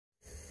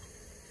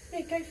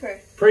Yeah, go for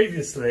it.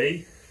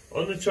 Previously,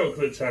 on the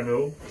chocolate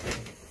channel,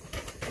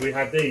 we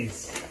had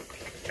these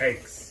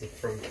eggs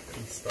from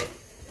Easter.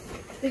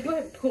 They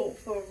weren't bought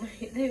from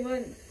me. They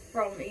weren't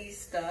from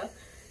Easter.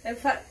 In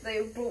fact,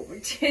 they were bought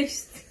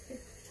reduced.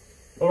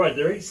 Alright,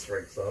 they're Easter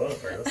eggs though,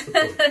 aren't they? That's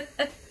the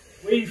point.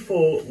 We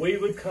thought we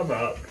would come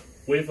up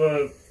with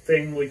a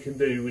thing we can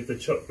do with the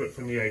chocolate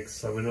from the eggs,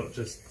 so we're not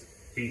just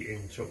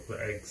eating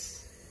chocolate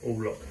eggs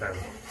all locked down.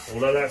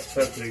 Although that's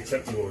perfectly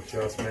acceptable if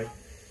you ask me. Are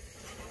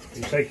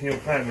you shaking your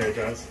pan there,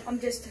 Jazz? I'm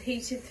just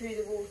heating through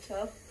the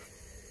water.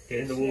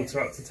 Getting the water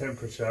up to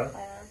temperature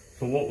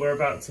for what we're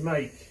about to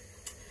make.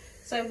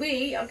 So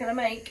we are going to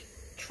make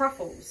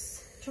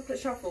truffles,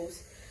 chocolate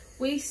truffles.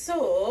 We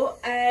saw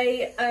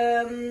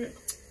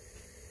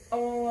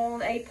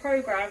on a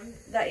programme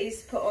that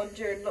is put on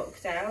during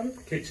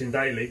lockdown. Kitchen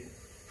Daily.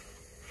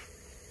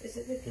 Is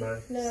it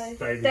the No.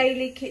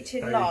 Daily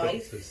Kitchen Daily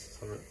Live. Doctors,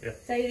 yeah.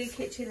 Daily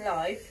Kitchen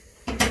Live.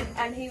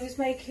 And he was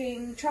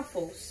making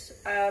truffles,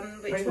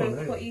 which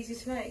were quite easy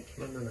to make.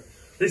 No.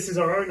 This is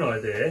our own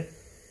idea.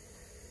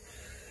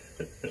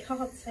 You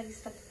can't say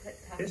stuff like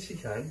that. Yes, you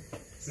can.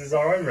 This is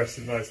our own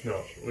recipe. No, it's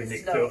not. We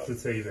nicked it off the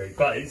TV.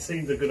 But it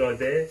seemed a good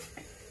idea.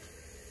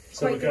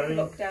 So we're going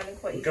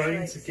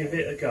to give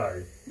it a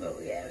go. Well,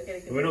 yeah, we're going to give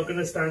it a go. We're not going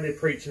to stand here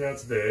preaching how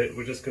to do it.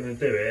 We're just going to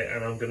do it,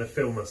 and I'm going to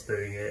film us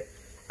doing it.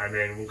 And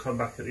then we'll come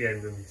back at the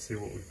end and see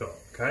what we've got,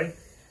 okay?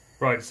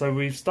 Right, so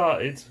we've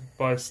started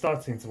by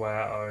starting to weigh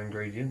out our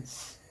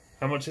ingredients.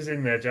 How much is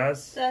in there,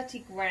 Jazz? 30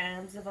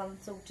 grams of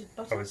unsalted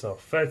butter. Oh, it's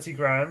off. 30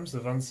 grams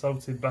of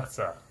unsalted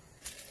butter.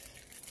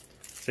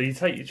 So you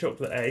take your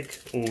chocolate egg,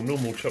 or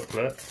normal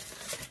chocolate,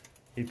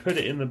 you put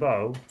it in the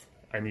bowl,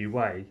 and you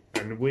weigh.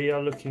 And we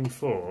are looking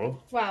for...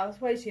 Wow, that's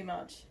way too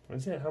much. What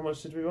is it? How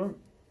much did we want?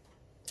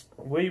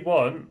 We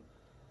want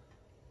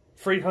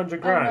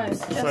 300 grams.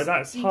 Oh, no, so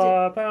that's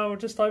about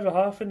just over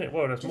half, isn't it?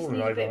 Well, that's more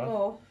than over half.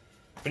 More.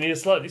 We need a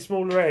slightly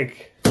smaller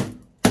egg.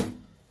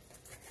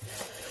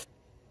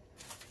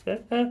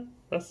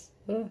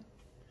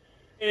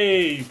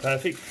 Hey,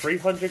 perfect.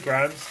 300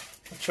 grams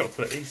of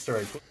chocolate Easter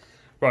egg.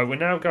 Right, we're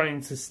now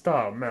going to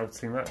start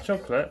melting that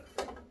chocolate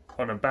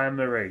on a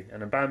bain-marie.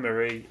 And a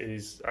bain-marie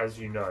is, as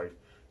you know,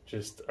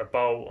 just a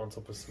bowl on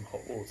top of some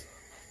hot water.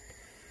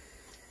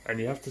 And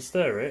you have to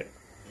stir it.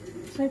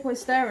 There's no point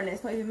stirring it,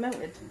 it's not even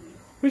melted.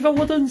 With a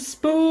wooden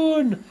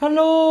spoon!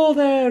 Hello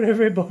there,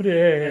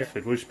 everybody!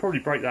 We should probably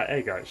break that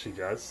egg, actually,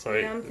 Jazz. So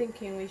yeah, I'm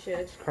thinking we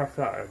should. Crack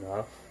that in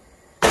half.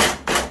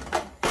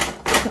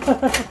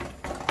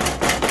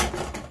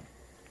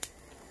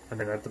 And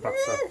then add the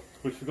butter.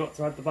 We forgot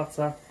to add the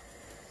butter.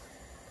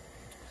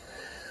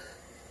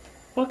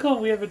 Why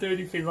can't we ever do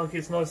anything like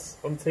it's nice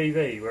on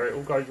TV, where it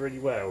all goes really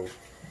well?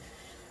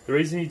 The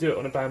reason you do it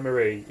on a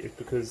bain-marie is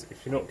because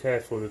if you're not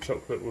careful, the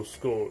chocolate will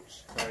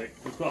scorch. So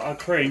we've got our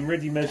cream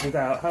ready measured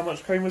out. How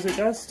much cream was it,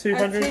 Jazz?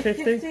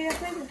 250? 250, I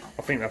think.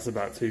 I think that's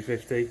about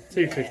 250.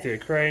 250 of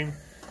cream.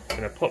 I'm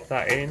going to pop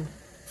that in.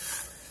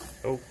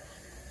 Oh.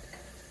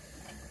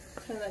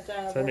 Turn that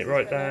down. Turn it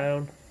right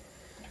down.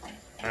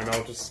 And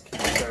I'll just keep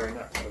stirring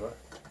that fella.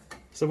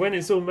 So when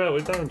it's all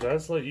melted down,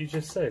 Jazz, like you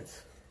just said,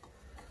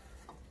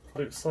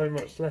 looks so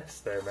much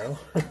less there now.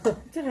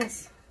 It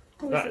does.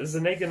 That is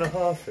an egg and a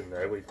half in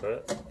there we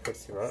put,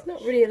 pretty much. It's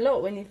not really a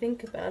lot when you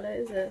think about it,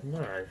 is it?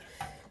 No.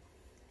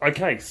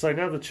 Okay, so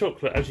now the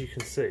chocolate, as you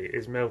can see,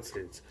 is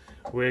melted.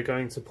 We're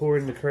going to pour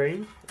in the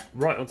cream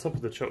right on top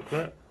of the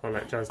chocolate. I'll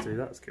let Jazz do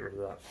that. Let's get rid of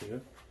that for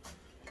you.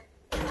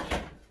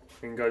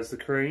 In goes the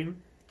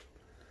cream.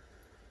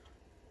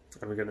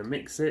 And we're going to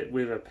mix it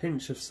with a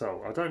pinch of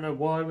salt. I don't know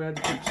why we had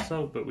a pinch of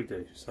salt, but we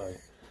do, so...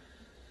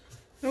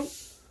 Oh.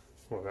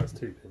 Well, that's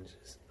 2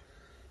 pinches.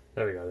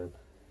 There we go then.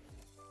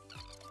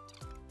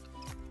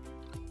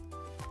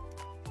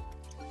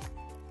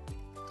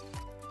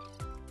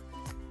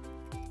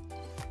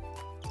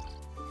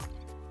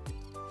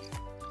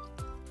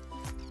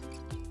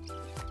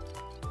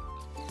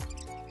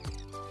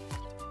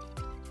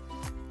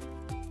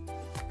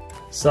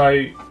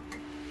 So,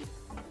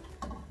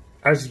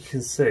 as you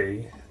can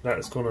see,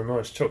 that's gone a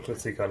nice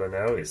chocolatey colour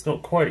now. It's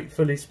not quite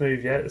fully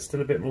smooth yet, there's still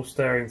a bit more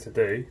stirring to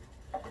do.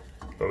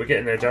 But we're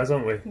getting there, Jazz,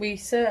 aren't we? We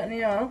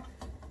certainly are.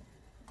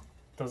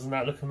 Doesn't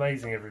that look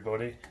amazing,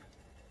 everybody?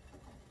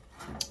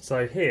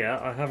 So here,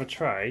 I have a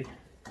tray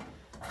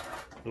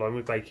lined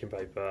with baking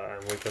paper,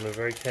 and we're going to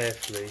very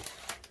carefully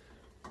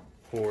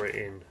pour it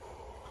in.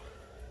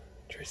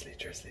 Drizzly,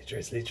 drizzly,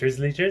 drizzly,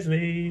 drizzly,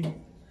 drizzly.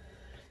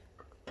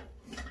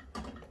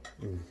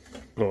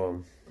 Go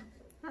on.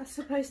 That's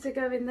supposed to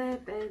go in there,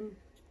 Ben.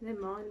 Never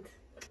mind.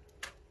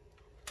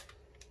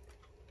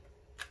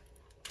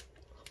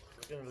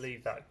 We're going to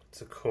leave that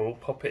to cool,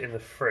 pop it in the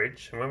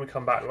fridge, and when we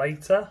come back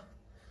later,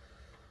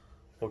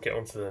 we'll get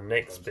on to the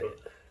next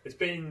bit. It's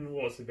been,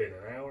 what's it been,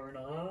 an hour and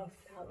a half?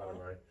 I don't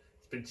know.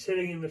 It's been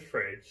chilling in the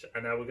fridge,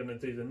 and now we're going to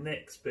do the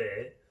next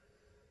bit,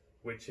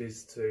 which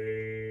is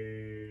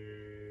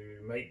to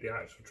make the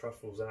actual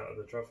truffles out of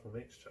the truffle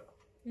mixture.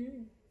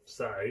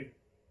 So...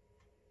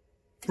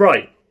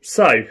 Right,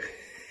 so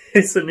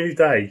it's a new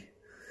day.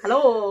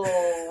 Hello.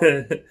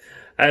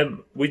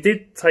 We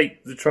did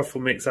take the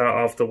truffle mix out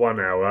after 1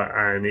 hour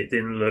and it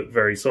didn't look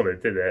very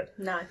solid, did it?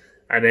 No.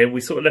 And then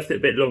we sort of left it a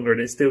bit longer and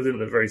it still didn't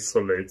look very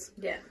solid.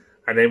 Yeah.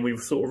 And then we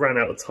sort of ran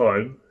out of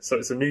time. So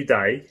it's a new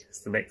day.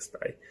 It's the next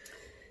day.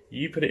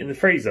 You put it in the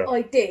freezer.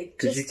 I did.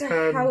 Just you to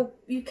can, help.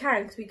 You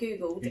can, because we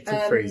Googled. You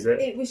can freeze it.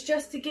 It was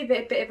just to give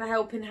it a bit of a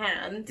helping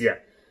hand. Yeah.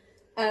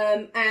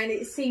 And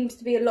it seems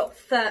to be a lot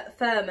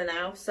firmer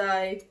now.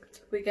 So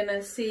we're going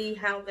to see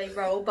how they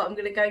roll. But I'm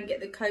going to go and get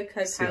the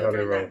cocoa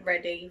powder and that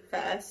ready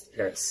first.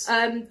 Yes.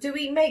 Do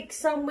we make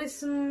some with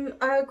some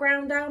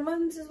ground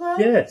almonds as well?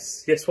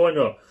 Yes. Yes, why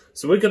not?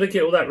 So we're going to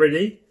get all that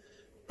ready.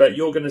 But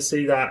you're going to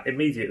see that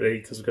immediately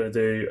because we're going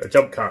to do a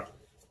jump cut.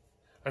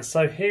 And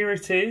so here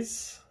it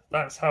is.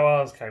 That's how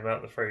ours came out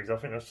of the freezer. I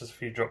think that's just a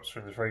few drops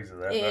from the freezer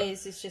there. It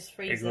is. It's just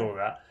freezer. Ignore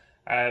that.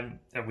 And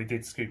we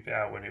did scoop it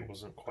out when it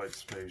wasn't quite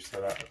smooth, so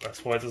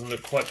that's why it doesn't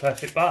look quite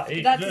perfect. But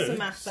it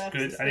looks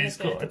good, and it's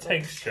got a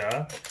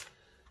texture,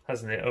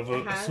 hasn't it, of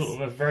a sort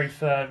of a very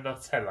firm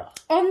Nutella.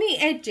 On the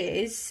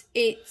edges,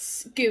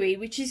 it's gooey,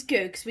 which is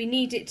good because we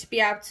need it to be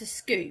able to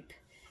scoop.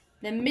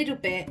 The middle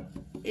bit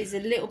is a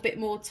little bit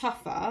more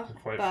tougher.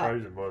 It's quite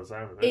frozen by the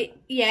sound of it.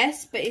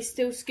 Yes, but it's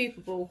still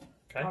scoopable.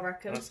 Okay, I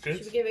reckon. That's good.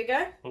 Should we give it a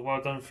go? Well,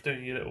 well done for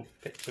doing your little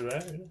picture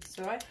there. It's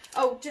alright.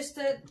 Oh, just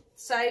to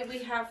say, we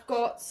have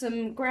got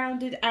some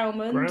grounded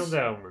almonds. Ground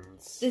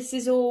almonds. This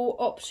is all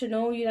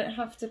optional. You don't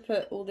have to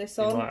put all this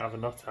on. You might have a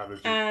nut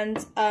allergy.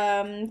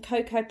 And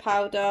cocoa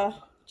powder,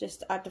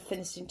 just to add the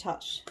finishing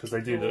touch. Because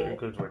they do look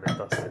good when they're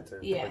dusted.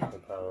 Yeah.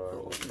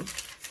 Cocoa powder.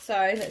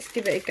 So let's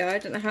give it a go. I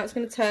don't know how it's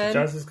going to turn. So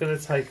Jazz is going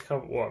to take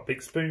a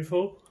big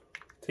spoonful?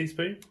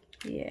 Teaspoon?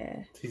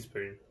 Yeah.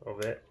 Teaspoon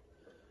of it.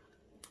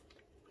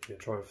 You're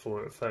trying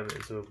to firm it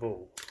into a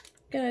ball.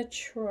 Gonna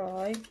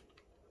try.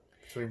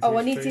 Oh,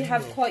 I need to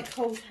have quite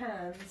cold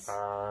hands.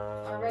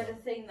 I read a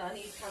thing that I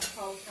need to have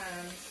cold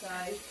hands,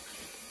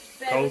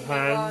 so cold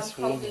hands,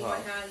 warm holding my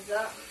hands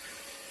up.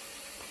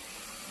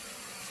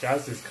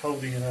 Jazz is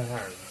colding in her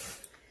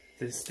hands.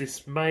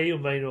 This may or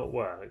may not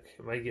work.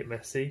 It may get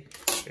messy.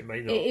 It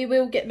may not. It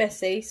will get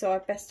messy, so I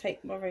best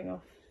take my ring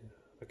off.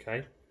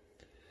 Okay.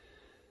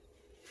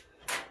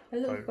 I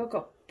look like I've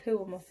got poo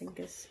on my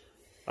fingers.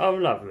 Oh,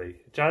 lovely.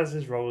 Jazz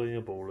is rolling a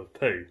ball of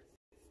poo.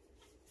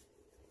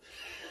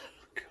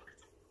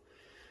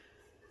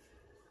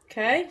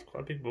 Okay.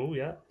 Quite a big ball,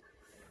 yeah.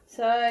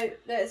 So,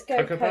 let's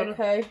go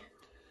cocoa.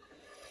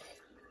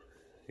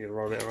 You gonna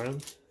roll it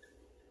around?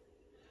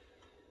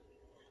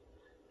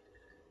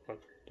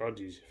 I'd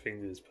use your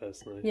fingers,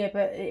 personally. Yeah,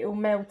 but it'll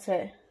melt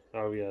it.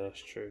 Oh, yeah,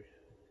 that's true.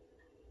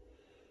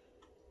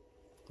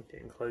 We're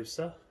getting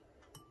closer.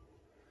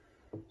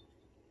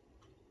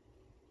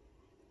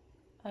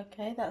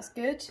 Okay, that's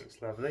good.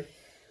 Looks lovely.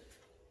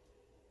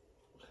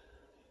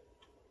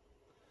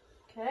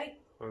 Okay.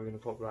 We're going to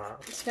pop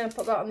that. Just going to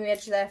pop that on the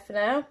edge there for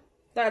now.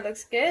 That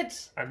looks good.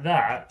 And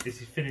that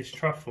is your finished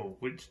truffle,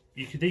 which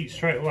you could eat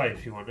straight away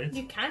if you wanted.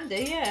 You can do,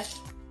 yeah.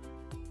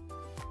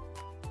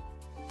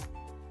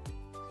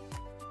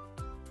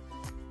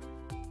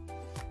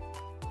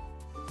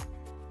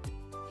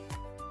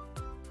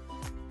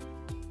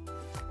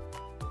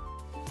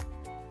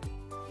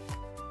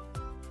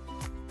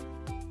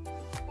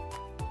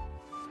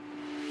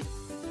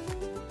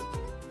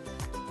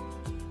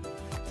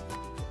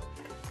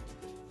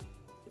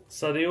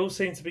 So they all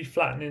seem to be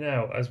flattening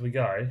out as we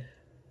go.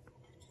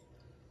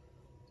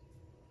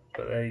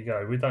 But there you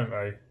go, we don't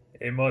know.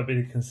 It might be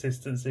the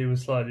consistency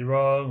was slightly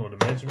wrong, or the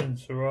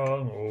measurements were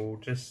wrong, or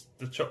just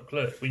the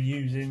chocolate we're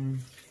using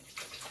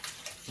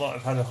might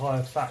have had a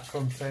higher fat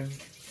content.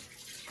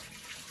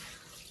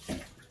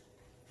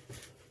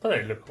 But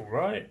they look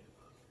alright.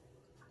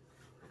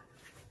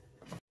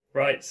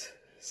 Right,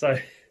 so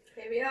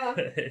here we are.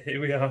 Here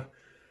we are.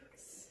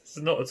 It's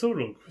not at all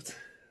awkward.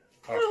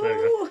 Oh, there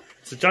we go.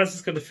 So Jazz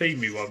is going to feed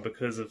me one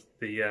because of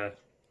the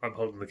I'm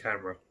holding the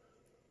camera.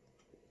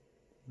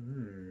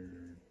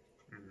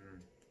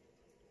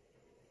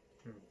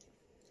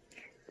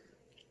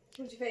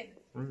 What do you think?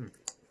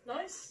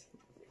 Nice?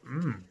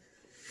 Mm.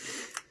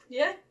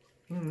 Yeah?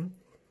 Mm.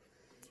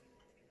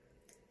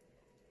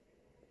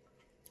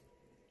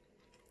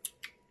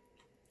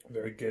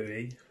 Very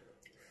gooey.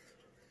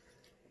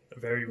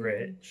 Very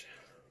rich.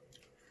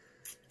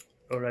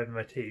 All over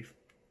my teeth.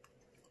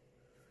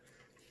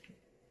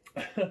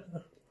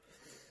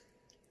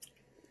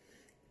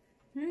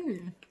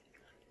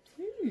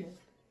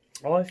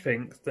 I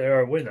think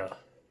they're a winner.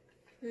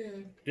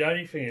 The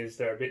only thing is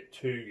they're a bit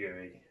too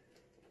gooey.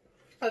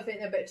 I think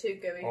they're a bit too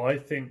gooey. I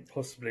think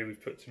possibly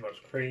we've put too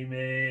much cream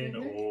in,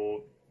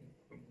 or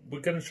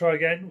we're going to try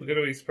again. We're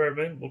going to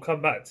experiment. We'll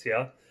come back to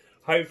you.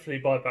 Hopefully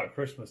by about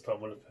Christmas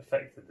time we'll have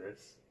perfected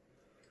this.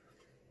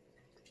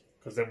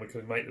 Because then we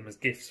can make them as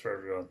gifts for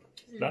everyone.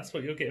 That's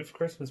what you're getting for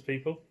Christmas,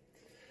 people.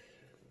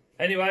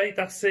 Anyway,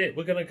 that's it.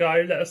 We're going to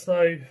go. Let us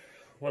know.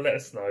 Well, let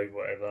us know,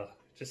 whatever.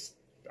 Just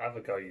have a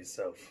go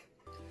yourself.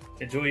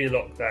 Enjoy your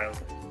lockdown.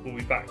 We'll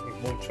be back with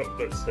more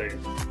chocolate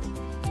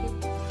soon.